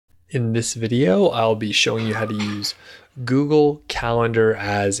In this video, I'll be showing you how to use Google Calendar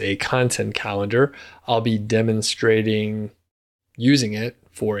as a content calendar. I'll be demonstrating using it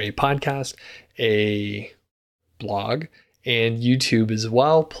for a podcast, a blog, and YouTube as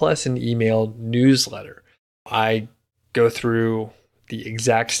well, plus an email newsletter. I go through the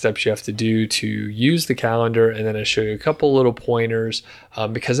exact steps you have to do to use the calendar, and then I show you a couple little pointers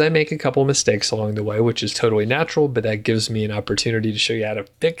because I make a couple mistakes along the way, which is totally natural, but that gives me an opportunity to show you how to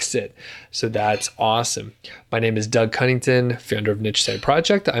fix it. So that's awesome. My name is Doug Cunnington, founder of Niche Site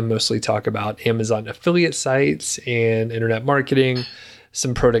Project. I mostly talk about Amazon affiliate sites and internet marketing,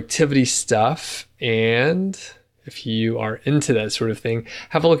 some productivity stuff, and if you are into that sort of thing,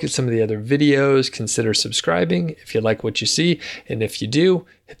 have a look at some of the other videos, consider subscribing if you like what you see. And if you do,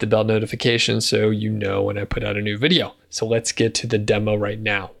 hit the bell notification so you know when I put out a new video. So let's get to the demo right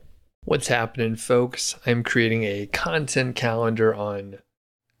now. What's happening, folks? I'm creating a content calendar on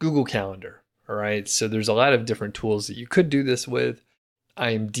Google Calendar. All right. So there's a lot of different tools that you could do this with. I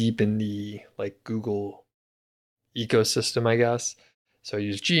am deep in the Google ecosystem, I guess. So I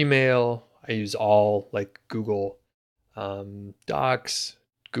use Gmail. I use all Google Docs,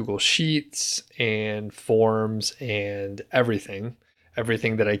 Google Sheets, and Forms, and everything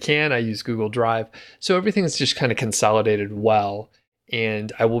that I can. I use Google Drive. So everything's just kind of consolidated well.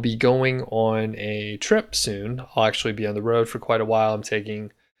 And I will be going on a trip soon. I'll actually be on the road for quite a while. I'm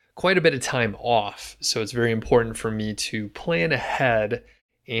taking quite a bit of time off. So it's very important for me to plan ahead.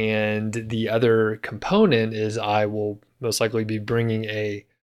 And the other component is I will most likely be bringing a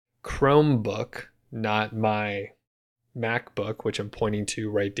Chromebook, not my MacBook, which I'm pointing to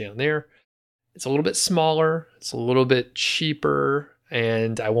right down there. It's a little bit smaller, it's a little bit cheaper,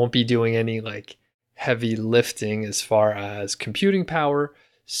 and I won't be doing any heavy lifting as far as computing power.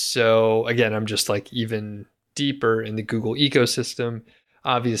 So again, I'm just even deeper in the Google ecosystem.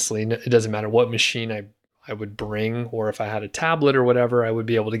 Obviously, it doesn't matter what machine I would bring, or if I had a tablet or whatever, I would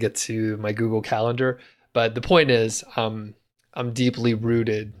be able to get to my Google Calendar. But the point is, I'm deeply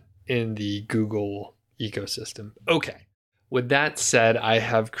rooted in the Google ecosystem. Okay. With that said, I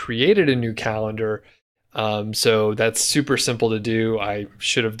have created a new calendar. So that's super simple to do. I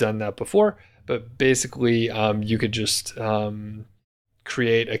should have done that before, but basically you could just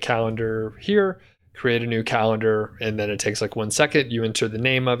create a calendar here, create a new calendar, and then it takes 1 second. You enter the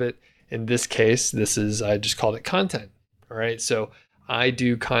name of it. In this case, I just called it content. All right. So I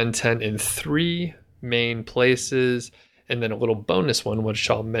do content in 3 main places, and then a little bonus one, which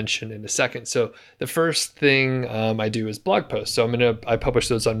I'll mention in a second. So the first thing I do is blog posts. So I publish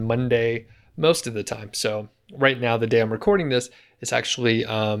those on Monday most of the time. So right now, the day I'm recording this, it's actually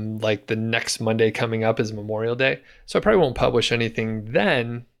the next Monday coming up is Memorial Day. So I probably won't publish anything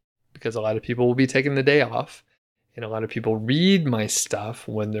then because a lot of people will be taking the day off, and a lot of people read my stuff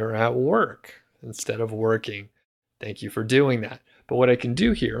when they're at work instead of working. Thank you for doing that. But what I can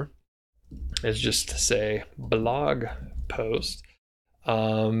do here is just say blog post.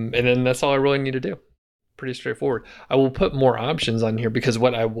 And then that's all I really need to do. Pretty straightforward. I will put more options on here because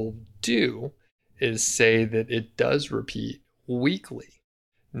what I will do is say that it does repeat weekly.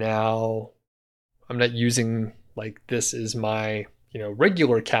 Now, I'm not using this is my,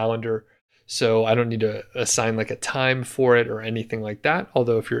 regular calendar. So I don't need to assign a time for it or anything like that.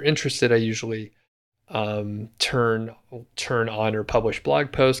 Although if you're interested, I usually turn on or publish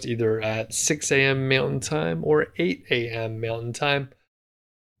blog post either at 6 a.m. Mountain Time or 8 a.m. Mountain Time.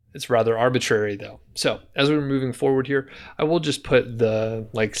 It's rather arbitrary though. So as we're moving forward here, I will just put the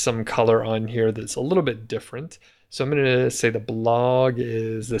some color on here that's a little bit different. So I'm going to say the blog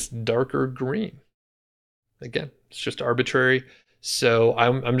is this darker green. Again, it's just arbitrary. So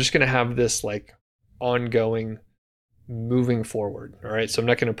I'm just going to have this ongoing moving forward. All right. So I'm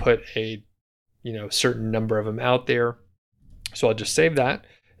not going to put a certain number of them out there. So I'll just save that,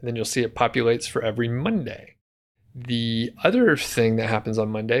 and then you'll see it populates for every Monday. The other thing that happens on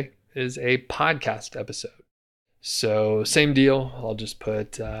Monday is a podcast episode. So same deal. I'll just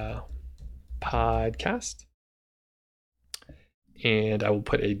put podcast, and I will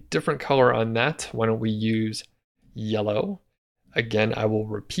put a different color on that. Why don't we use yellow? Again, I will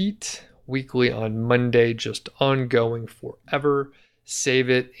repeat weekly on Monday, just ongoing forever. Save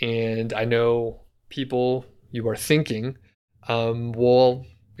it. And I know people, you are thinking, well,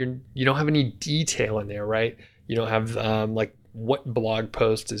 you don't have any detail in there, right? You don't have what blog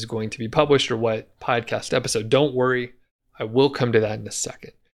post is going to be published or what podcast episode. Don't worry. I will come to that in a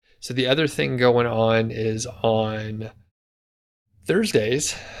second. So the other thing going on is on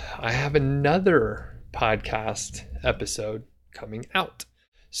Thursdays, I have another podcast episode coming out.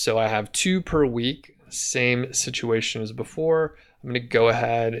 So I have 2 per week, same situation as before. I'm going to go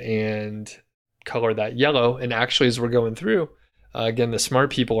ahead and color that yellow. And actually, as we're going through, again, the smart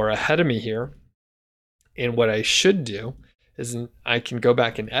people are ahead of me here. And what I should do is I can go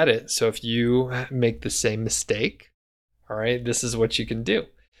back and edit. So if you make the same mistake, all right, this is what you can do.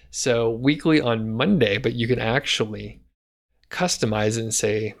 So weekly on Monday, but you can actually customize it and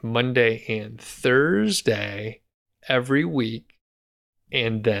say Monday and Thursday every week.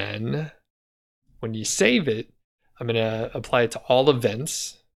 And then when you save it, I'm going to apply it to all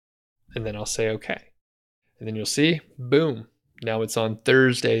events. And then I'll say, okay. And then you'll see, boom, now it's on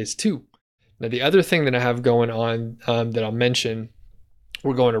Thursdays too. Now, the other thing that I have going on that I'll mention,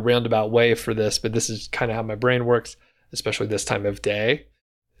 we're going a roundabout way for this, but this is kind of how my brain works, especially this time of day.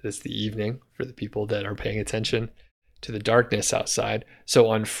 It's the evening for the people that are paying attention to the darkness outside. So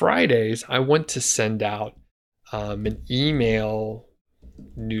on Fridays, I want to send out an email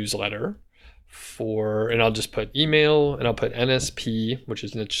newsletter and I'll just put email and I'll put NSP, which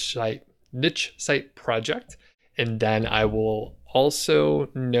is niche site project. And then I will also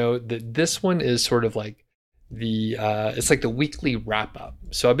note that this one is sort of like it's like the weekly wrap up.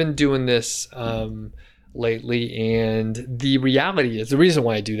 So I've been doing this lately, and the reality is the reason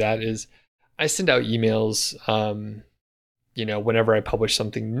why I do that is I send out emails, whenever I publish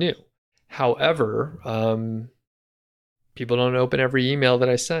something new. However, people don't open every email that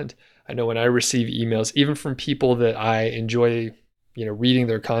I send. I know when I receive emails, even from people that I enjoy, reading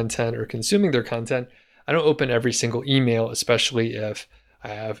their content or consuming their content, I don't open every single email, especially if I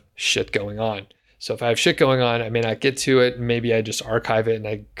have shit going on. So if I have shit going on, I may not get to it. Maybe I just archive it and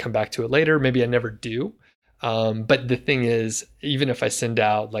I come back to it later. Maybe I never do. But the thing is, even if I send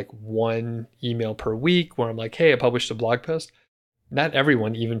out like one email per week where I'm like, hey, I published a blog post, not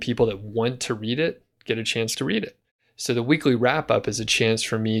everyone, even people that want to read it, get a chance to read it. So the weekly wrap up is a chance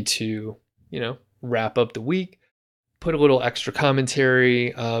for me to, wrap up the week, put a little extra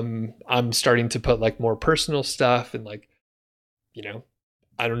commentary. I'm starting to put like more personal stuff and like,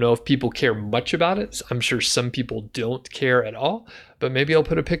 I don't know if people care much about it. I'm sure some people don't care at all, but maybe I'll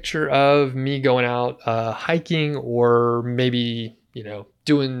put a picture of me going out hiking, or maybe,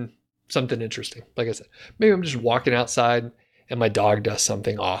 doing something interesting. Like I said, maybe I'm just walking outside and my dog does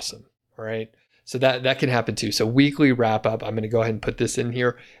something awesome. All right. So that can happen too. So weekly wrap up, I'm going to go ahead and put this in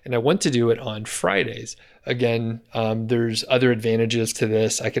here, and I want to do it on Fridays. Again, there's other advantages to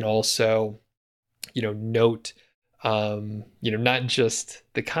this. I can also, note, not just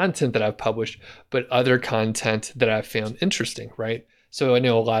the content that I've published, but other content that I've found interesting, right? So I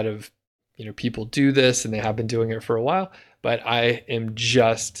know a lot of, people do this and they have been doing it for a while, but I am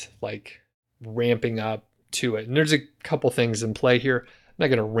just like ramping up to it. And there's a couple things in play here. I'm not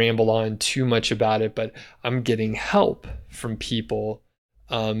going to ramble on too much about it, but I'm getting help from people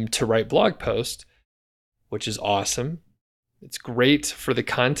to write blog posts, which is awesome. It's great for the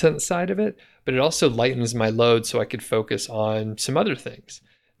content side of it, but it also lightens my load so I could focus on some other things.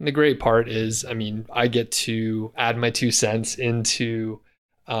 And the great part is, I get to add my 2 cents into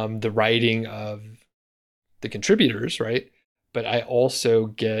the writing of the contributors, right? But I also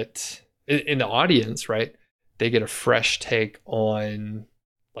get, in the audience, right? They get a fresh take on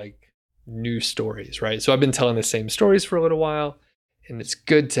like new stories, right? So I've been telling the same stories for a little while, and it's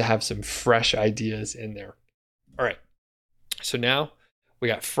good to have some fresh ideas in there. All right. So now we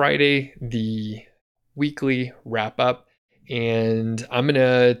got Friday, the weekly wrap up, and I'm going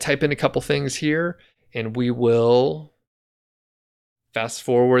to type in a couple things here, and we will fast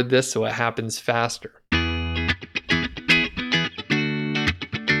forward this so it happens faster.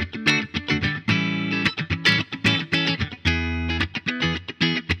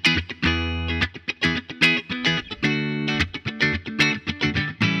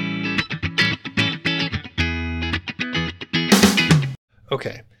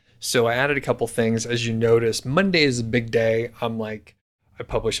 Okay, so I added a couple things. As you notice, Monday is a big day. I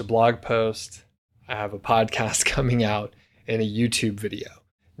publish a blog post, I have a podcast coming out, and a YouTube video.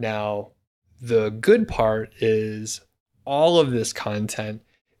 Now, the good part is all of this content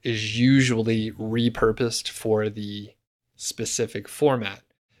is usually repurposed for the specific format.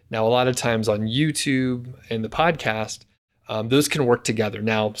 Now, a lot of times on YouTube and the podcast, those can work together.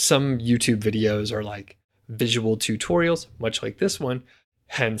 Now, some YouTube videos are like visual tutorials, much like this one.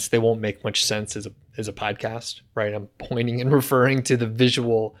 Hence, they won't make much sense as a podcast, right? I'm pointing and referring to the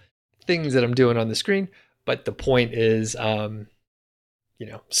visual things that I'm doing on the screen. But the point is, some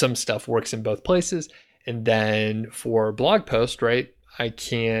stuff works in both places. And then for blog post, right, I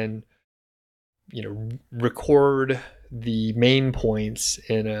can, record the main points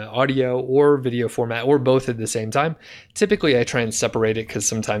in an audio or video format, or both at the same time. Typically, I try and separate it because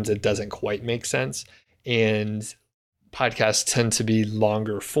sometimes it doesn't quite make sense. And podcasts tend to be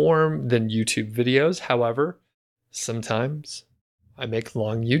longer form than YouTube videos. However, sometimes I make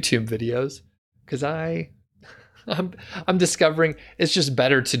long YouTube videos because I'm discovering it's just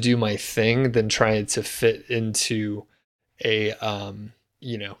better to do my thing than trying to fit into a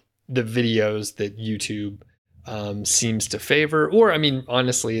the videos that YouTube seems to favor. Or I mean,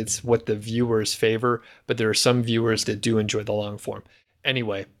 honestly, it's what the viewers favor, but there are some viewers that do enjoy the long form.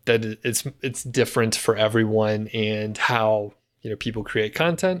 Anyway, that it's different for everyone, and how people create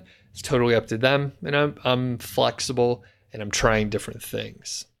content. It's totally up to them, and I'm flexible, and I'm trying different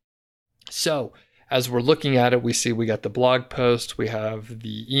things. So as we're looking at it, we see we got the blog post, we have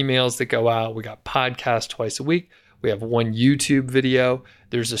the emails that go out, we got podcasts twice a week, we have one YouTube video.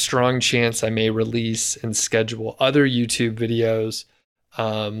 There's a strong chance I may release and schedule other YouTube videos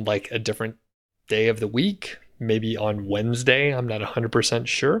like a different day of the week, maybe on Wednesday. I'm not 100%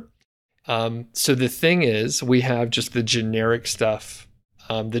 sure. So the thing is, we have just the generic stuff,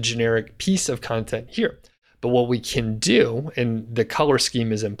 the generic piece of content here. But what we can do, and the color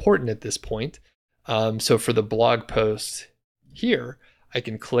scheme is important at this point. So for the blog post here, I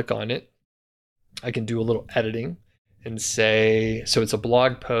can click on it. I can do a little editing and say, so it's a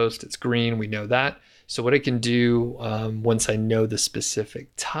blog post, it's green, we know that. So what I can do once I know the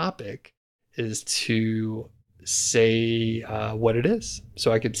specific topic is to say what it is.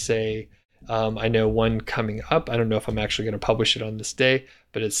 So I could say, I know one coming up. I don't know if I'm actually going to publish it on this day,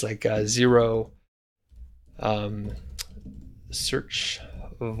 but it's like 0 search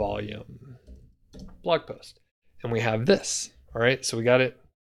volume blog post. And we have this. All right. So we got it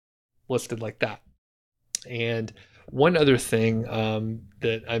listed like that. And one other thing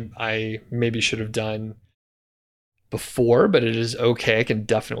that I maybe should have done before, but it is okay. I can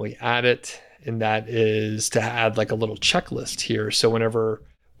definitely add it. And that is to add like a little checklist here. So whenever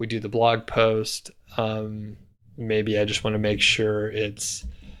we do the blog post, maybe I just want to make sure it's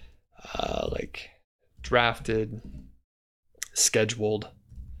like drafted, scheduled,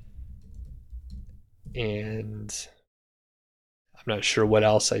 and I'm not sure what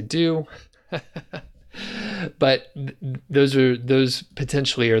else I do. But those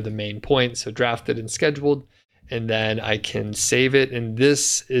potentially are the main points. So drafted and scheduled, and then I can save it. And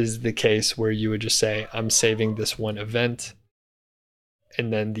this is the case where you would just say, I'm saving this one event,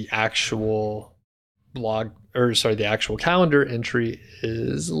 and then the actual the actual calendar entry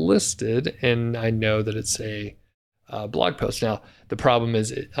is listed, and I know that it's a blog post. Now the problem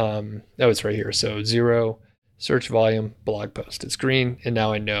is, it's right here. So 0 search volume blog post. It's green, and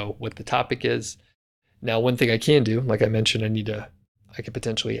now I know what the topic is. Now, one thing I can do, like I mentioned, I could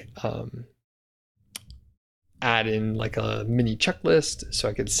potentially add in like a mini checklist. So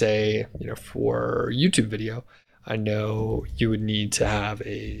I could say, for YouTube video, I know you would need to have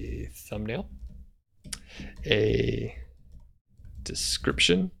a thumbnail, a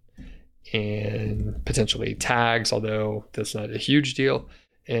description, and potentially tags, although that's not a huge deal,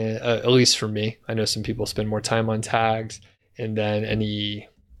 at least for me. I know some people spend more time on tags, and then any,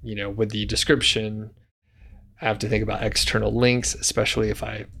 with the description, I have to think about external links, especially if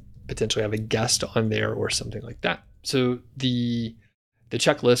I potentially have a guest on there or something like that. So the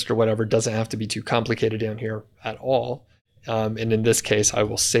checklist or whatever doesn't have to be too complicated down here at all. And in this case, I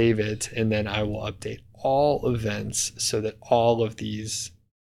will save it, and then I will update all events so that all of these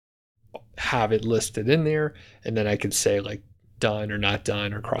have it listed in there. And then I could say like done or not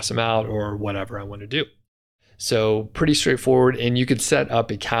done, or cross them out, or whatever I want to do. So pretty straightforward. And you could set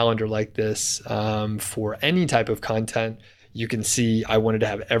up a calendar like this for any type of content. You can see I wanted to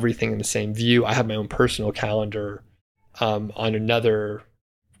have everything in the same view. I have my own personal calendar on another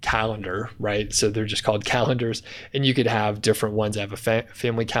calendar, right? So they're just called calendars, and you could have different ones. I have a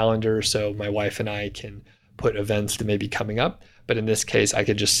family calendar, so my wife and I can put events that may be coming up. But in this case, I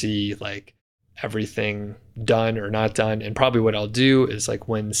could just see like everything done or not done. And probably what I'll do is like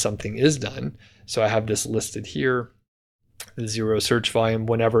when something is done. So I have this listed here, the 0 search volume.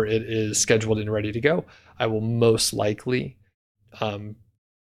 Whenever it is scheduled and ready to go, I will most likely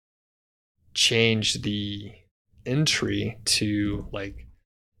change the entry to like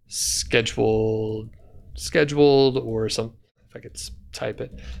scheduled, or some, if I could type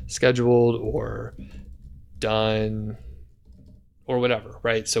it, scheduled or done or whatever,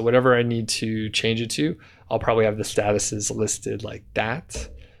 right? So whatever I need to change it to, I'll probably have the statuses listed like that.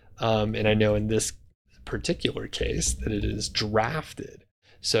 And I know in this particular case that it is drafted.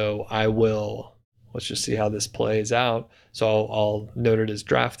 So I will, let's just see how this plays out. So I'll note it as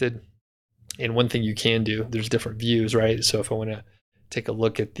drafted. And one thing you can do, there's different views, right? So if I want to take a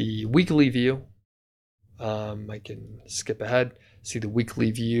look at the weekly view, I can skip ahead, see the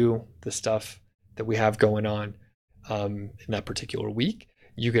weekly view, the stuff that we have going on. in that particular week.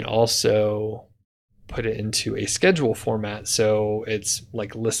 You can also put it into a schedule format, so it's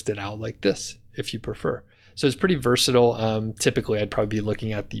like listed out like this if you prefer. So it's pretty versatile. Typically, I'd probably be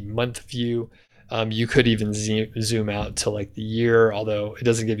looking at the month view. You could even zoom out to like the year, although it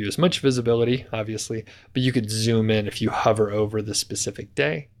doesn't give you as much visibility, obviously, but you could zoom in if you hover over the specific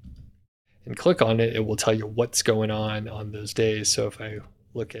day and click on it. It will tell you what's going on those days. So if I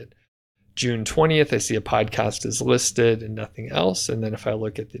look at June 20th, I see a podcast is listed and nothing else. And then if I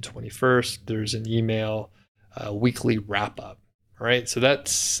look at the 21st, there's an email weekly wrap up. All right. So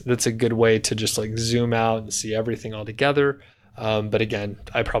that's a good way to just like zoom out and see everything all together. But again,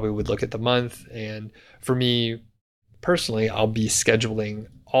 I probably would look at the month. And for me personally, I'll be scheduling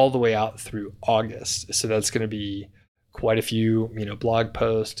all the way out through August. So that's going to be quite a few, blog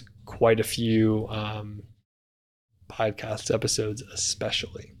posts, quite a few podcast episodes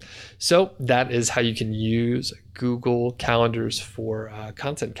especially. So that is how you can use Google Calendars for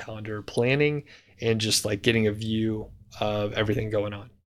content calendar planning and just like getting a view of everything going on.